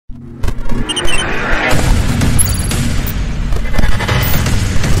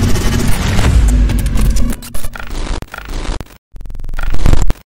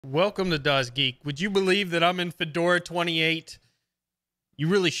welcome to DasGeek. Would you believe that I'm in Fedora 28? You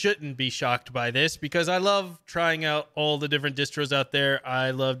really shouldn't be shocked by this because I love trying out all the different distros out there.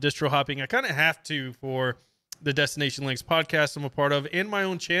 I love distro hopping. I kind of have to for the Destination Links podcast I'm a part of and my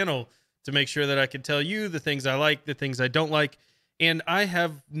own channel to make sure that I can tell you the things I like, the things I don't like. And I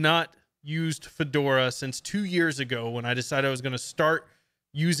have not used Fedora since 2 years ago when I decided I was going to start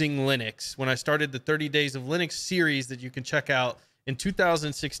using Linux. When I started the 30 Days of Linux series that you can check out in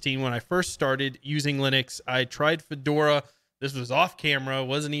 2016, when I first started using Linux, I tried Fedora. This was off camera,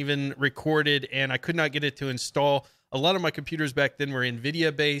 wasn't even recorded, and I could not get it to install. A lot of my computers back then were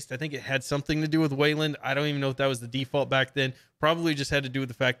NVIDIA based. I think it had something to do with Wayland. I don't even know if that was the default back then. Probably just had to do with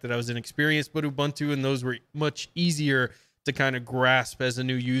the fact that I was inexperienced with Ubuntu, and those were much easier to kind of grasp as a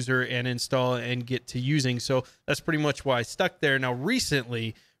new user and install and get to using. So that's pretty much why I stuck there. Now,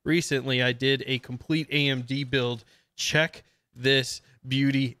 recently I did a complete AMD build. Check this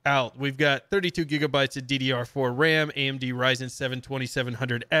beauty out. We've got 32 gigabytes of DDR4 RAM, AMD Ryzen 7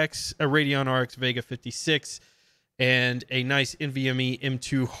 2700X, a Radeon RX Vega 56, and a nice NVMe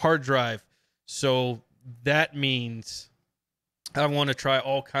M2 hard drive. So that means I want to try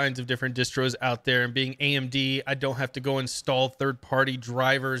all kinds of different distros out there, and being AMD, I don't have to go install third-party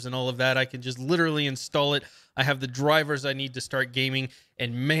drivers and all of that. I can just literally install it. I have the drivers I need to start gaming,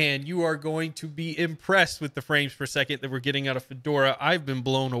 and man, you are going to be impressed with the frames per second that we're getting out of Fedora. I've been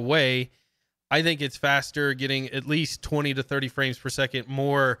blown away. I think it's faster, getting at least 20 to 30 frames per second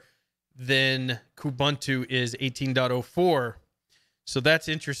more than Kubuntu is 18.04. So that's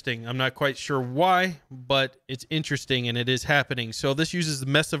interesting. I'm not quite sure why, but it's interesting and it is happening. So this uses the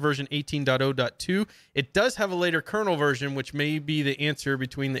Mesa version 18.0.2. It does have a later kernel version, which may be the answer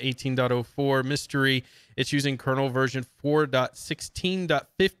between the 18.04 mystery. It's using kernel version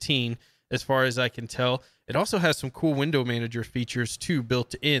 4.16.15 as far as I can tell. It also has some cool window manager features too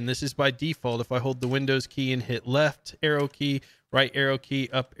built in. This is by default. If I hold the Windows key and hit left arrow key, right arrow key,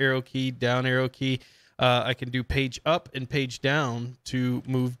 up arrow key, down arrow key, I can do page up and page down to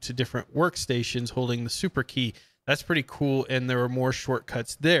move to different workstations holding the super key. That's pretty cool, and there are more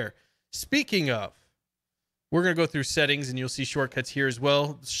shortcuts there. Speaking of, we're going to go through settings, and you'll see shortcuts here as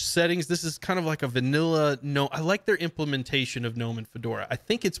well. Settings, this is kind of like a vanilla GNOME. I like their implementation of GNOME and Fedora. I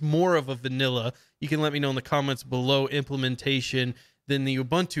think it's more of a vanilla. You can let me know in the comments below implementation than the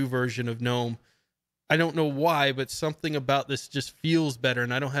Ubuntu version of GNOME. I don't know why, but something about this just feels better,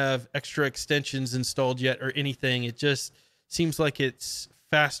 and I don't have extra extensions installed yet or anything. It just seems like it's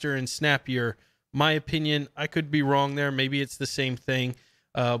faster and snappier. My opinion, I could be wrong there. Maybe it's the same thing,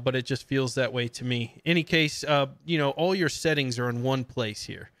 but it just feels that way to me. In any case, you know, all your settings are in one place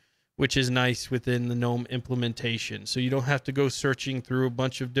here, which is nice within the GNOME implementation. So you don't have to go searching through a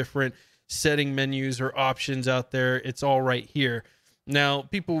bunch of different setting menus or options out there. It's all right here. Now,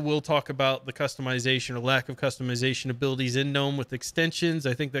 people will talk about the customization or lack of customization abilities in GNOME with extensions.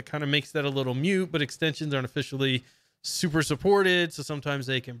 I think that kind of makes that a little mute, but extensions aren't officially super supported, so sometimes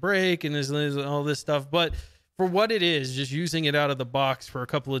they can break and there's all this stuff. But for what it is, just using it out of the box for a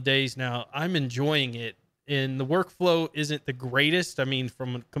couple of days now, I'm enjoying it. And the workflow isn't the greatest. I mean,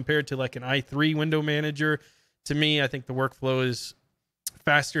 compared to like an i3 window manager, to me, I think the workflow is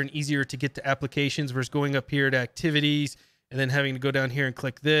faster and easier to get to applications versus going up here to activities and then having to go down here and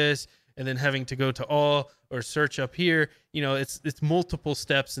click this, and then having to go to all or search up here. You know, it's multiple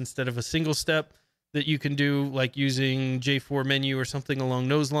steps instead of a single step that you can do, like using J4 menu or something along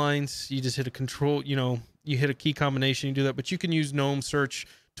those lines. You just hit a control, you know, you hit a key combination, you do that. But you can use GNOME search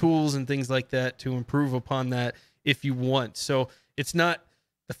tools and things like that to improve upon that if you want. So it's not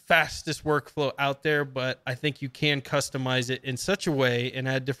the fastest workflow out there, but I think you can customize it in such a way and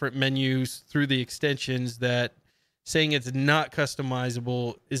add different menus through the extensions that saying it's not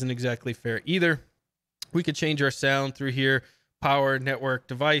customizable isn't exactly fair either. We could change our sound through here, power, network,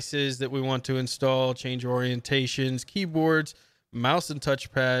 devices that we want to install, change orientations, keyboards, mouse and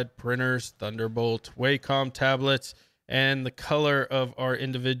touchpad, printers, Thunderbolt, Wacom tablets, and the color of our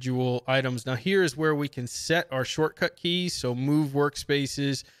individual items. Now here is where we can set our shortcut keys. So move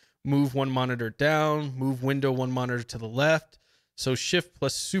workspaces, move one monitor down, move window one monitor to the left. So shift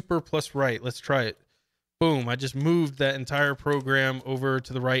plus super plus right. Let's try it. Boom, I just moved that entire program over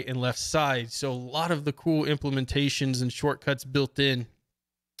to the right and left side. So a lot of the cool implementations and shortcuts built in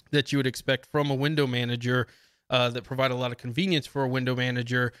that you would expect from a window manager that provide a lot of convenience for a window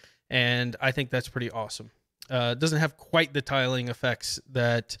manager. And I think that's pretty awesome. It doesn't have quite the tiling effects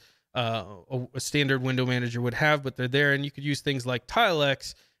that a standard window manager would have, but they're there. And you could use things like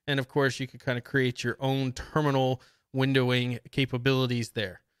TileX. And of course, you could kind of create your own terminal windowing capabilities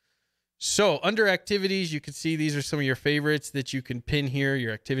there. So under activities, you can see these are some of your favorites that you can pin here,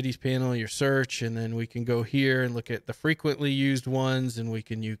 your activities panel, your search, and then we can go here and look at the frequently used ones, and we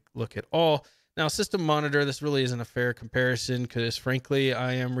can look at all. Now, system monitor, this really isn't a fair comparison because frankly,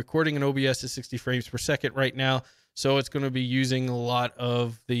 I am recording an OBS at 60 frames per second right now. So it's going to be using a lot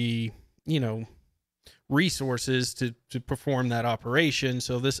of the, resources to perform that operation.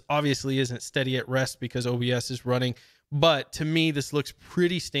 So this obviously isn't steady at rest because OBS is running. But to me, this looks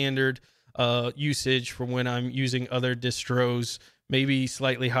pretty standard usage from when I'm using other distros, maybe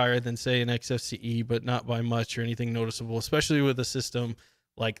slightly higher than, say, an XFCE, but not by much or anything noticeable, especially with a system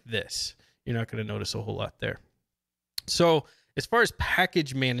like this. You're not going to notice a whole lot there. So as far as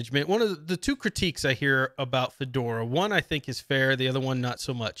package management, one of the two critiques I hear about Fedora, one I think is fair, the other one not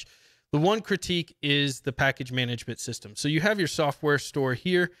so much. The one critique is the package management system. So you have your software store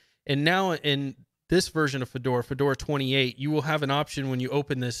here, and now in this version of Fedora, Fedora 28, you will have an option when you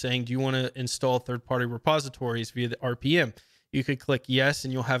open this saying, do you want to install third-party repositories via the RPM? You could click yes,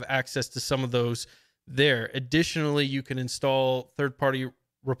 and you'll have access to some of those there. Additionally, you can install third-party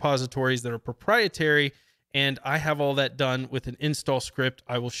repositories that are proprietary, and I have all that done with an install script.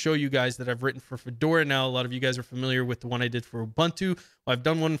 I will show you guys that I've written for Fedora now. A lot of you guys are familiar with the one I did for Ubuntu. Well, I've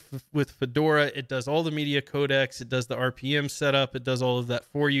done one with Fedora. It does all the media codecs. It does the RPM setup. It does all of that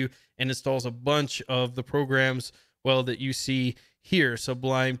for you and installs a bunch of the programs, well, that you see here.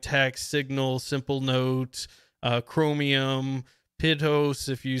 Sublime Text, Signal, Simple Note, Chromium, Pidhos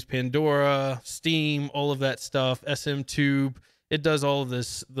if you use Pandora, Steam, all of that stuff, SMTube. It does all of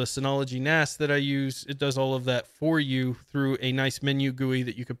this, the Synology NAS that I use. It does all of that for you through a nice menu GUI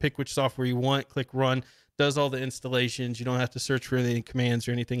that you can pick which software you want, click run, does all the installations. You don't have to search for any commands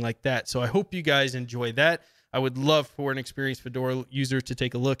or anything like that. So I hope you guys enjoy that. I would love for an experienced Fedora user to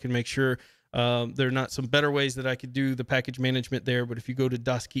take a look and make sure there are not some better ways that I could do the package management there. But if you go to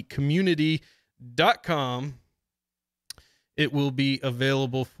DasGeekCommunity.com, it will be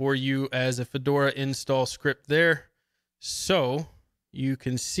available for you as a Fedora install script there. So you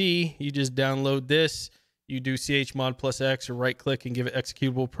can see, you just download this, you do chmod plus X or right click and give it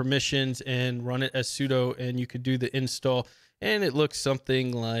executable permissions and run it as sudo, and you could do the install, and it looks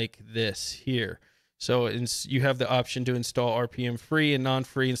something like this here. So you have the option to install RPM free and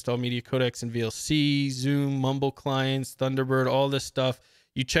non-free, install media codecs and VLC, Zoom, Mumble clients, Thunderbird, all this stuff.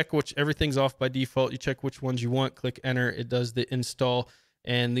 You check everything's off by default. You check which ones you want, click enter. It does the install.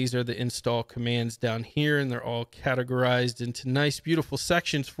 And these are the install commands down here, and they're all categorized into nice, beautiful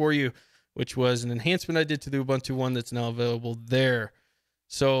sections for you, which was an enhancement I did to the Ubuntu one that's now available there.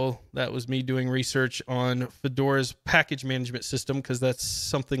 So that was me doing research on Fedora's package management system because that's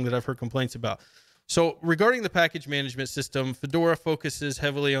something that I've heard complaints about. So regarding the package management system, Fedora focuses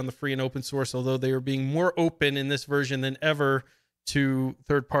heavily on the free and open source, although they are being more open in this version than ever to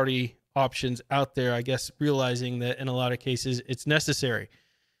third-party options out there, I guess, realizing that in a lot of cases it's necessary.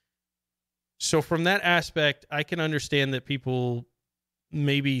 So from that aspect, I can understand that people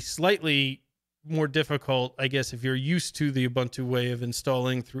may be slightly more difficult, I guess, if you're used to the Ubuntu way of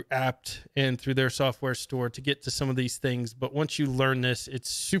installing through apt and through their software store to get to some of these things. But once you learn this, it's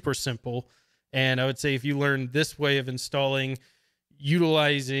super simple. And I would say if you learn this way of installing,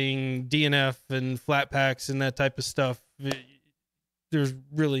 utilizing DNF and Flatpaks and that type of stuff, there's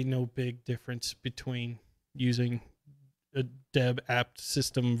really no big difference between using a deb apt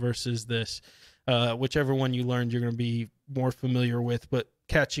system versus this. Whichever one you learned, you're going to be more familiar with. But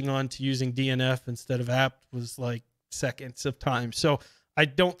catching on to using DNF instead of apt was like seconds of time. So I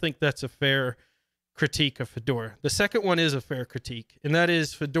don't think that's a fair critique of Fedora. The second one is a fair critique, and that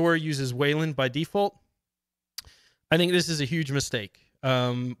is Fedora uses Wayland by default. I think this is a huge mistake.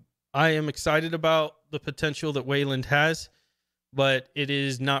 I am excited about the potential that Wayland has, but it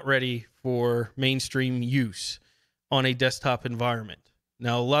is not ready for mainstream use on a desktop environment.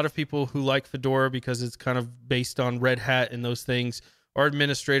 Now, a lot of people who like Fedora because it's kind of based on Red Hat and those things are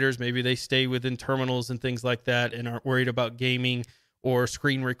administrators. Maybe they stay within terminals and things like that and aren't worried about gaming or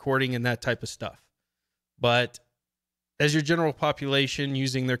screen recording and that type of stuff. But as your general population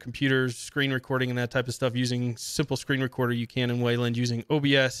using their computers, screen recording and that type of stuff, using simple screen recorder you can in Wayland, using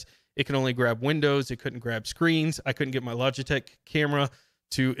OBS, it can only grab windows. It couldn't grab screens. I couldn't get my Logitech camera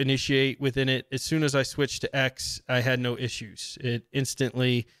to initiate within it. As soon as I switched to X, I had no issues. It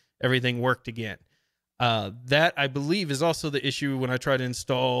instantly, everything worked again. That, I believe, is also the issue when I tried to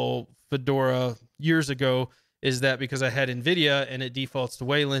install Fedora years ago, is that because I had NVIDIA and it defaults to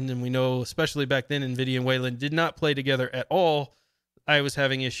Wayland, and we know, especially back then, NVIDIA and Wayland did not play together at all. I was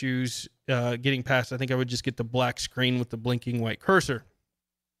having issues getting past. I think I would just get the black screen with the blinking white cursor.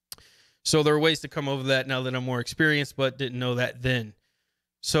 So there are ways to come over that now that I'm more experienced, but didn't know that then.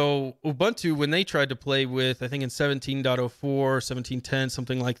 So Ubuntu, when they tried to play with, I think in 17.04, 17.10,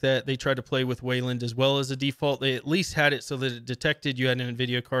 something like that, they tried to play with Wayland as well as a default. They at least had it so that it detected you had an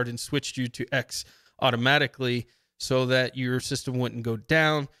NVIDIA card and switched you to X automatically so that your system wouldn't go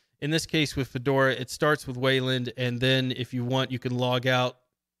down. In this case with Fedora, it starts with Wayland, and then if you want, you can log out,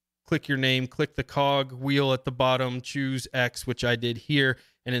 click your name, click the cog wheel at the bottom, choose X, which I did here,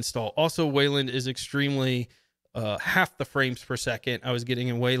 and install. Also, Wayland is extremely half the frames per second I was getting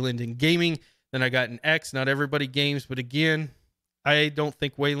in Wayland in gaming. Then I got an X. Not everybody games, but again, I don't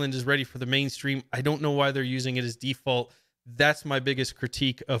think Wayland is ready for the mainstream. I don't know why they're using it as default. That's my biggest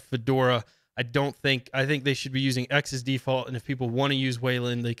critique of Fedora. I think they should be using X as default, and if people want to use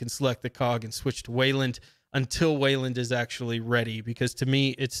Wayland, they can select the cog and switch to Wayland until Wayland is actually ready, because to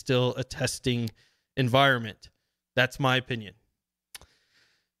me, it's still a testing environment. That's my opinion.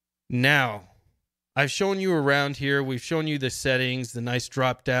 Now, I've shown you around here. We've shown you the settings, the nice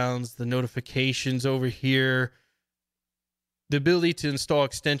drop downs, the notifications over here. The ability to install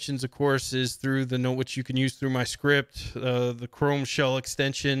extensions, of course, is through the note, which you can use through my script, the Chrome shell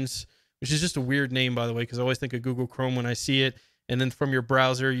extensions, which is just a weird name, by the way, because I always think of Google Chrome when I see it. And then from your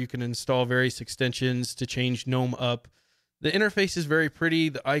browser, you can install various extensions to change GNOME up. The interface is very pretty.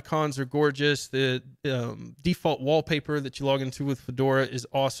 The icons are gorgeous. The default wallpaper that you log into with Fedora is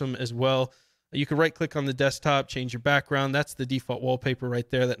awesome as well. You can right-click on the desktop, change your background. That's the default wallpaper right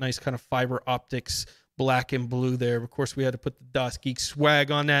there, that nice kind of fiber optics, black and blue there. Of course, we had to put the DasGeek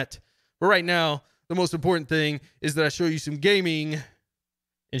swag on that. But right now, the most important thing is that I show you some gaming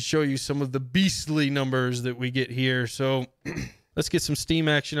and show you some of the beastly numbers that we get here. So let's get some Steam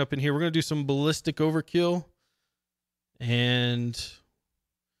action up in here. We're going to do some ballistic overkill and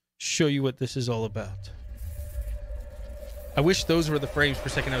show you what this is all about. I wish those were the frames per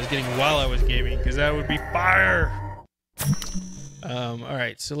second I was getting while I was gaming, because that would be fire. All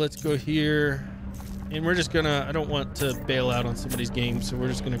right, so let's go here. And we're just going to, I don't want to bail out on somebody's game, so we're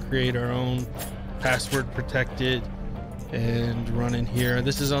just going to create our own password protected and run in here.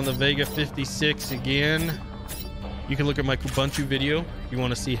 This is on the Vega 56 again. You can look at my Kubuntu video if you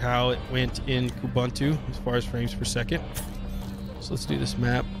want to see how it went in Kubuntu as far as frames per second. So let's do this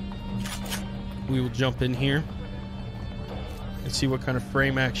map. We will jump in here and see what kind of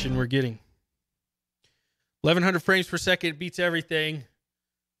frame action we're getting. 1100 frames per second beats everything.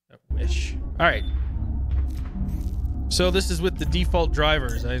 I wish. All right. So this is with the default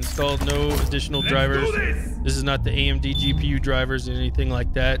drivers. I installed no additional drivers. This is not the AMD GPU drivers or anything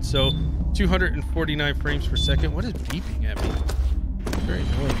like that. So 249 frames per second. What is beeping at me? Very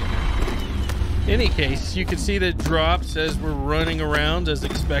annoying. In any case, you can see that it drops as we're running around as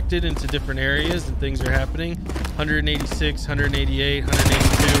expected into different areas and things are happening. 186, 188,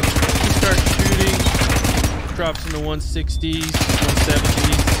 182. You start shooting, drops into 160s,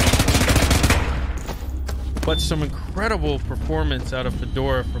 170s. But some incredible performance out of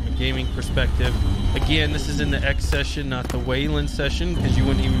Fedora from a gaming perspective. Again, this is in the X session, not the Wayland session, because you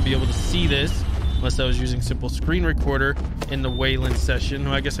wouldn't even be able to see this unless I was using simple screen recorder in the Wayland session.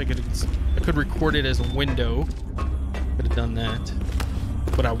 I guess I could record it as a window. Could have done that,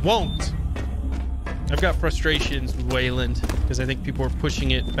 but I won't. I've got frustrations with Wayland because I think people are pushing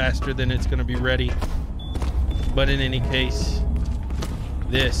it faster than it's going to be ready. But in any case,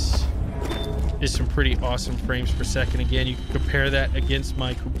 this is some pretty awesome frames per second. Again, you can compare that against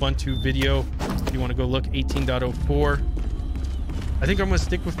my Kubuntu video if you want to go look. 18.04. I think I'm going to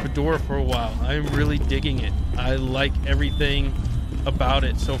stick with Fedora for a while. I'm really digging it. I like everything about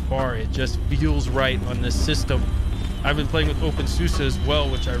it so far. It just feels right on this system. I've been playing with OpenSUSE as well,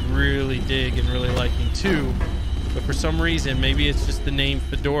 which I really dig and really liking too. But for some reason, maybe it's just the name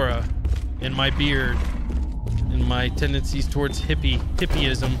Fedora and my beard and my tendencies towards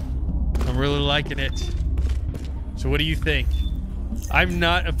hippieism. I'm really liking it. So what do you think? I'm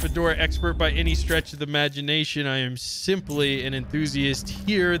not a Fedora expert by any stretch of the imagination. I am simply an enthusiast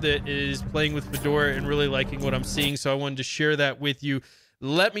here that is playing with Fedora and really liking what I'm seeing. So I wanted to share that with you.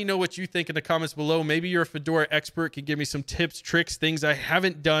 Let me know what you think in the comments below. Maybe you're a Fedora expert, can give me some tips, tricks, things I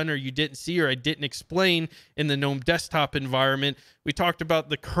haven't done or you didn't see or I didn't explain in the GNOME desktop environment. We talked about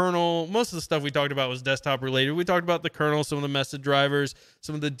the kernel. Most of the stuff we talked about was desktop related. We talked about the kernel, some of the message drivers,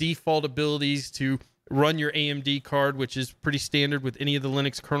 some of the default abilities to run your AMD card, which is pretty standard with any of the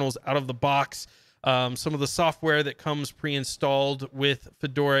Linux kernels out of the box. Some of the software that comes pre-installed with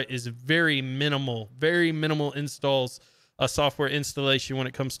Fedora is very minimal installs. Software installation when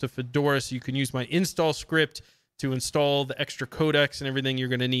it comes to Fedora, so you can use my install script to install the extra codecs and everything you're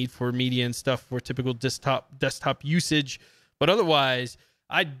going to need for media and stuff for typical desktop usage. But otherwise,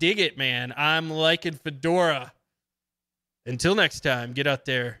 I dig it, man. I'm liking Fedora. Until next time, get out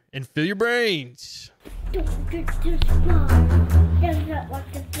there and fill your brains. Don't forget to subscribe. Does not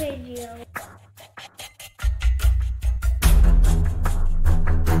like the video.